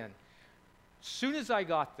got in. Soon as I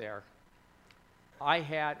got there,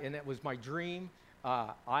 and it was my dream,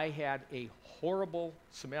 I had a horrible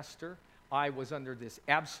semester. I was under this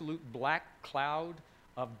absolute black cloud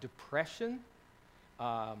of depression.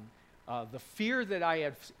 The fear that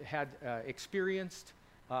I had experienced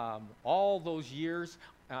all those years.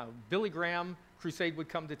 Billy Graham crusade would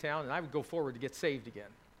come to town, and I would go forward to get saved again.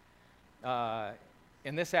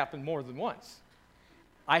 And this happened more than once.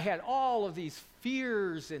 I had all of these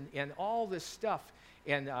fears and all this stuff.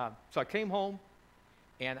 And so I came home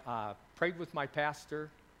and prayed with my pastor,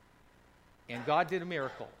 and God did a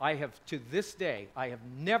miracle. To this day, I have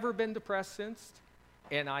never been depressed since,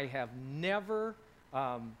 and I have never,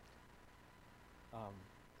 what's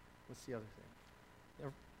the other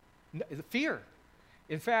thing? The fear.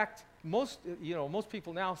 In fact, most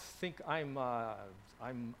people now think I've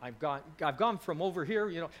gone from over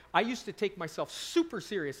here. I used to take myself super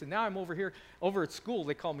serious, and now I'm over here. Over at school,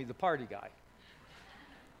 they call me the party guy.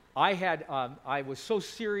 I was so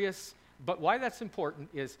serious, but why that's important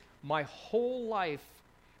is my whole life,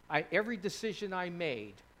 every decision I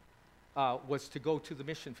made was to go to the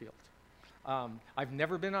mission field. I've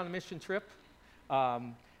never been on a mission trip.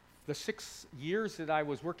 The 6 years that I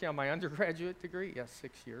was working on my undergraduate degree,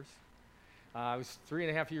 6 years. I was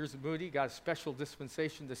 3.5 years at Moody, got a special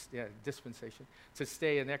dispensation to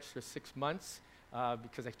stay an extra 6 months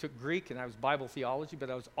because I took Greek and I was Bible theology,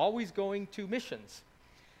 but I was always going to missions.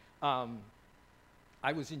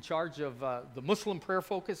 I was in charge of the Muslim prayer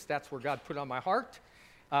focus. That's where God put on my heart.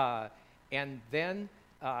 And then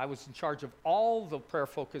I was in charge of all the prayer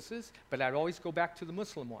focuses, but I'd always go back to the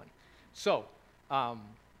Muslim one. So I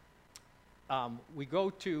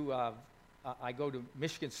go to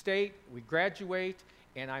Michigan State, we graduate,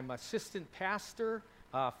 and I'm assistant pastor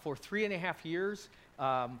for 3.5 years.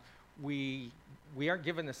 We aren't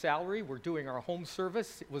given a salary. We're doing our home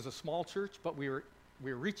service. It was a small church, but we were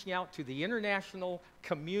reaching out to the international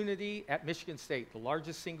community at Michigan State, the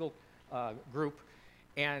largest single group,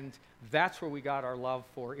 and that's where we got our love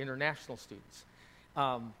for international students.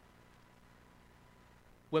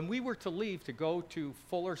 When we were to leave to go to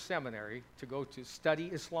Fuller Seminary, to go to study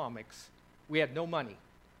Islamics, we had no money.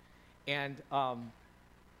 And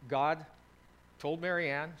God told Mary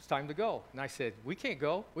Ann, it's time to go. And I said, we can't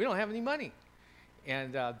go. We don't have any money.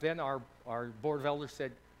 And then our board of elders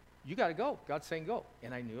said, you got to go. God's saying go.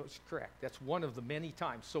 And I knew it was correct. That's one of the many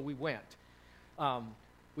times. So we went.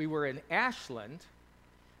 We were in Ashland,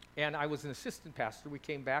 and I was an assistant pastor. We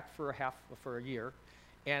came back for a year.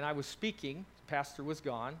 And I was speaking, the pastor was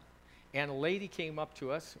gone, and a lady came up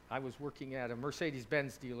to us. I was working at a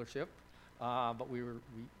Mercedes-Benz dealership, but we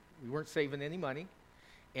weren't saving any money.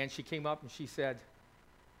 And she came up and she said,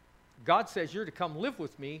 God says you're to come live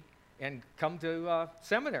with me and come to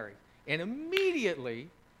seminary. And immediately,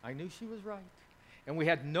 I knew she was right. And we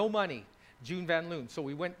had no money, June Van Loon. So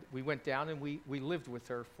we went down and we lived with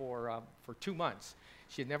her for 2 months.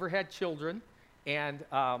 She had never had children. And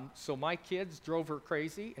so my kids drove her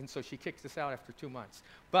crazy, and so she kicked us out after 2 months.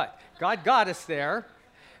 But God got us there.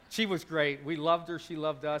 She was great. We loved her. She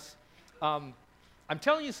loved us. I'm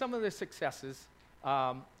telling you some of the successes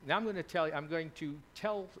Now I'm going to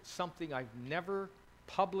tell something I've never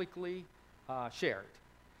publicly shared,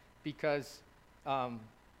 because it's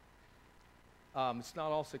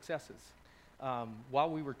not all successes. While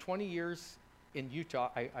we were 20 years in Utah,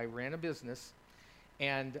 I ran a business,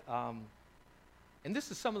 and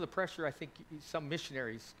this is some of the pressure I think some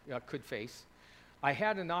missionaries could face. I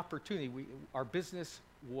had an opportunity. Our business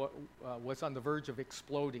was on the verge of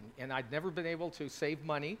exploding, and I'd never been able to save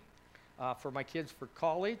money for my kids for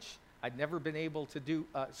college. I'd never been able to do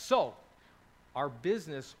so. Our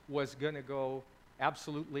business was going to go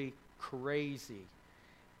absolutely crazy,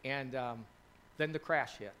 and then the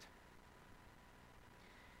crash hit.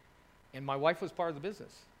 And my wife was part of the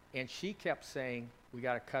business, and she kept saying, "We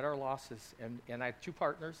got to cut our losses." And I had two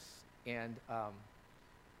partners, and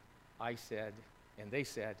I said, and they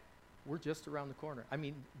said, "We're just around the corner." I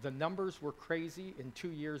mean, the numbers were crazy. In 2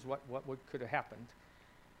 years, what could have happened?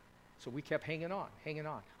 So we kept hanging on.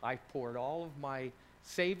 I poured all of my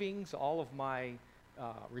savings, all of my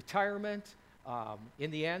retirement.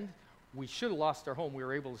 In the end, we should have lost our home. We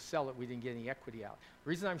were able to sell it. We didn't get any equity out. The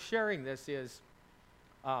reason I'm sharing this is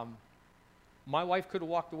my wife could have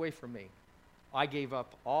walked away from me. I gave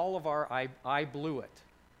up all of I blew it.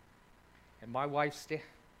 And my wife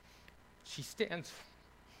she stands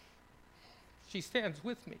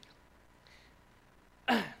with me.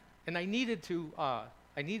 And I needed to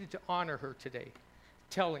honor her today,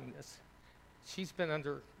 telling this. She's been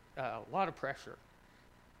under a lot of pressure,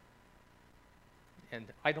 and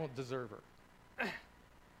I don't deserve her.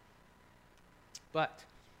 But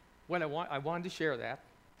what I wanted to share that,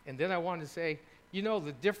 and then I wanted to say, you know,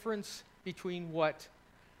 the difference between what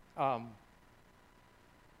and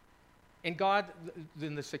God,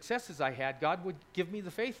 in the successes I had, God would give me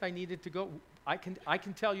the faith I needed to go. I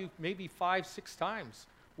can tell you maybe 5, 6 times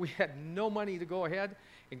we had no money to go ahead,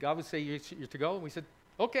 and God would say, "You're to go," and we said,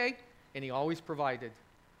 "Okay," and He always provided.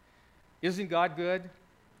 Isn't God good?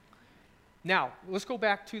 Now let's go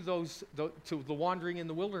back to to the wandering in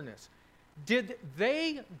the wilderness. Did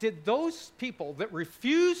those people that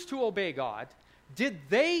refused to obey God, did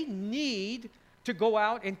they need to go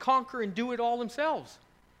out and conquer and do it all themselves?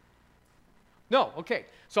 No. Okay.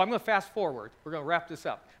 So I'm going to fast forward. We're going to wrap this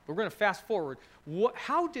up. But we're going to fast forward.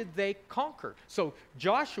 How did they conquer? So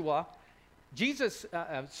Joshua, Jesus,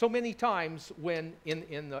 so many times when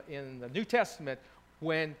in the New Testament,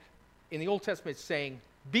 when in the Old Testament it's saying,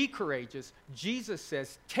 "Be courageous," Jesus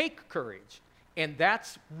says, "Take courage." And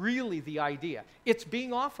that's really the idea. It's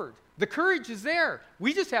being offered. The courage is there.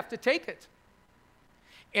 We just have to take it.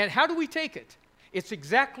 And how do we take it? It's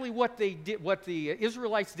exactly what they did, what the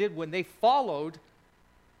Israelites did when they followed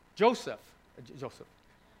Joshua,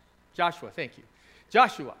 thank you.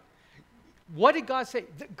 Joshua. What did God say?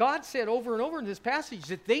 God said over and over in this passage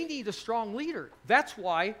that they need a strong leader. That's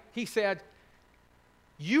why He said,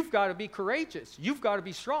 you've got to be courageous. You've got to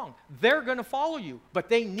be strong. They're going to follow you, but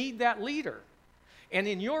they need that leader. And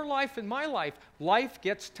in your life and my life, life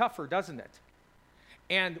gets tougher, doesn't it?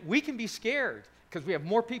 And we can be scared because we have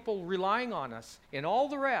more people relying on us and all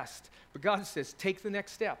the rest. But God says, take the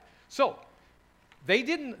next step. So they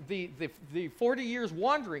didn't, the 40 years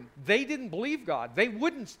wandering, they didn't believe God. They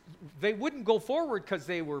wouldn't go forward because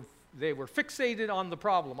they were fixated on the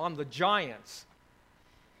problem, on the giants.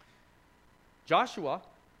 Joshua,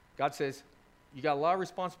 God says, you got a lot of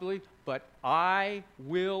responsibility, but I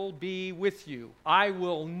will be with you. I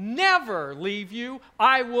will never leave you.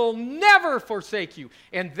 I will never forsake you.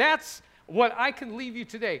 And that's what I can leave you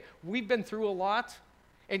today. We've been through a lot,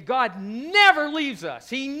 and God never leaves us.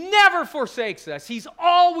 He never forsakes us. He's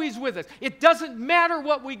always with us. It doesn't matter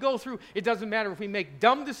what we go through. It doesn't matter if we make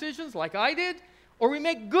dumb decisions like I did, or we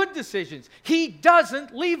make good decisions. He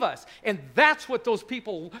doesn't leave us. And that's what those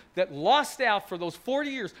people that lost out for those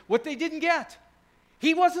 40 years, what they didn't get.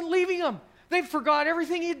 He wasn't leaving them. They forgot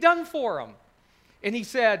everything He'd done for them. And He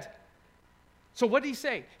said, so what did He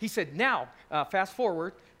say? He said, now, fast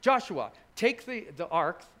forward, Joshua, take the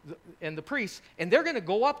ark and the priests, and they're going to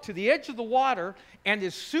go up to the edge of the water, and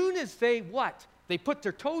as soon as they put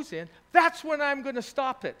their toes in, that's when I'm going to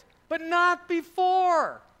stop it. But not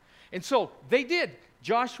before. And so they did.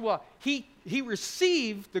 Joshua, he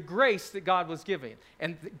received the grace that God was giving.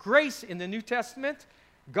 And grace in the New Testament,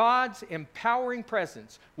 God's empowering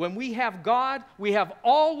presence. When we have God, we have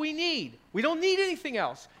all we need. We don't need anything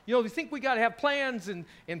else. You know, we think we got to have plans and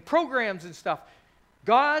programs and stuff.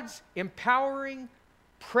 God's empowering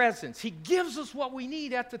presence. He gives us what we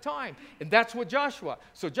need at the time. And that's what Joshua.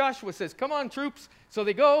 So Joshua says, come on, troops. So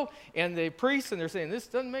they go, and the priests, and they're saying, this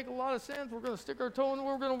doesn't make a lot of sense. We're going to stick our toe in the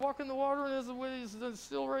water. We're going to walk in the water, and it's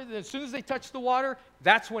still right. And as soon as they touch the water,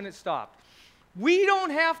 that's when it stopped. We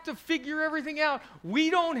don't have to figure everything out. We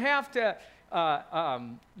don't have to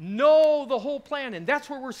know the whole plan, and that's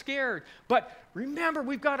where we're scared. But remember,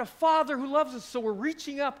 we've got a Father who loves us, so we're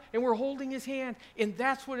reaching up and we're holding His hand, and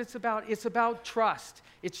that's what it's about. It's about trust.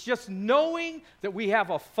 It's just knowing that we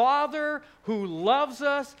have a Father who loves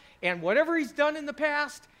us, and whatever He's done in the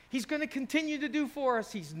past, He's going to continue to do for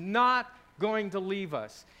us. He's not going to leave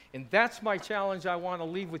us. And that's my challenge I want to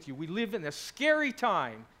leave with you. We live in a scary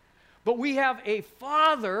time, but we have a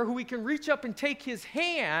Father who we can reach up and take His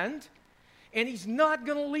hand, and He's not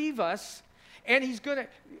going to leave us, and He's going to...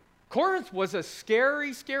 Corinth was a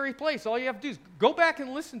scary, scary place. All you have to do is go back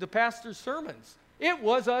and listen to pastors' sermons. It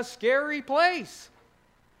was a scary place.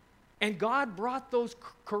 And God brought those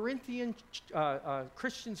Corinthian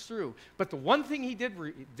Christians through. But the one thing He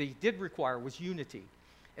did require was unity.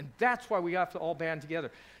 And that's why we have to all band together.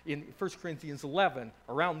 In 1 Corinthians 11,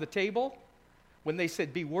 around the table, when they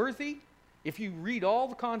said, be worthy, if you read all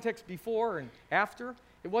the context before and after,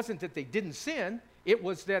 it wasn't that they didn't sin. It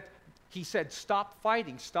was that He said, stop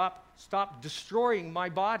fighting, stop destroying my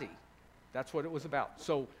body. That's what it was about.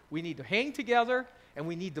 So we need to hang together, and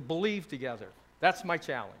we need to believe together. That's my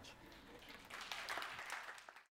challenge.